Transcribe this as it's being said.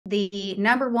the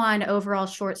number one overall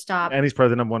shortstop. And he's probably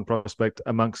the number one prospect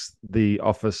amongst the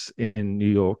office in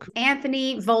New York.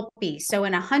 Anthony Volpe. So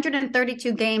in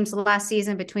 132 games last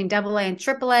season between AA and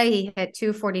AAA, he hit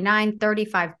 249,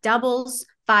 35 doubles,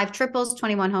 5 triples,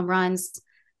 21 home runs,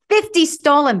 50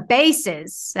 stolen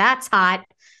bases. That's hot.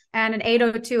 And an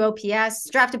 802 OPS,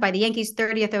 drafted by the Yankees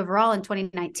 30th overall in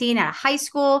 2019 at a high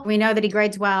school. We know that he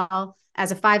grades well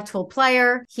as a 5-tool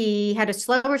player. He had a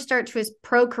slower start to his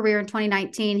pro career in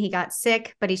 2019. He got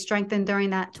sick, but he strengthened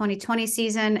during that 2020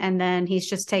 season, and then he's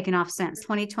just taken off since.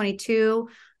 2022,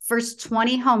 first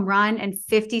 20 home run and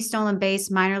 50 stolen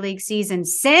base minor league season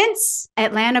since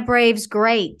Atlanta Braves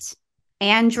great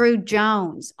Andrew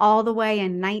Jones, all the way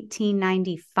in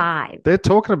 1995. They're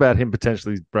talking about him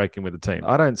potentially breaking with the team.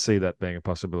 I don't see that being a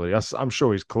possibility. I'm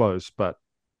sure he's close, but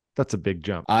that's a big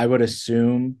jump. I would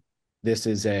assume this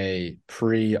is a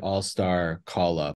pre-All-Star call-up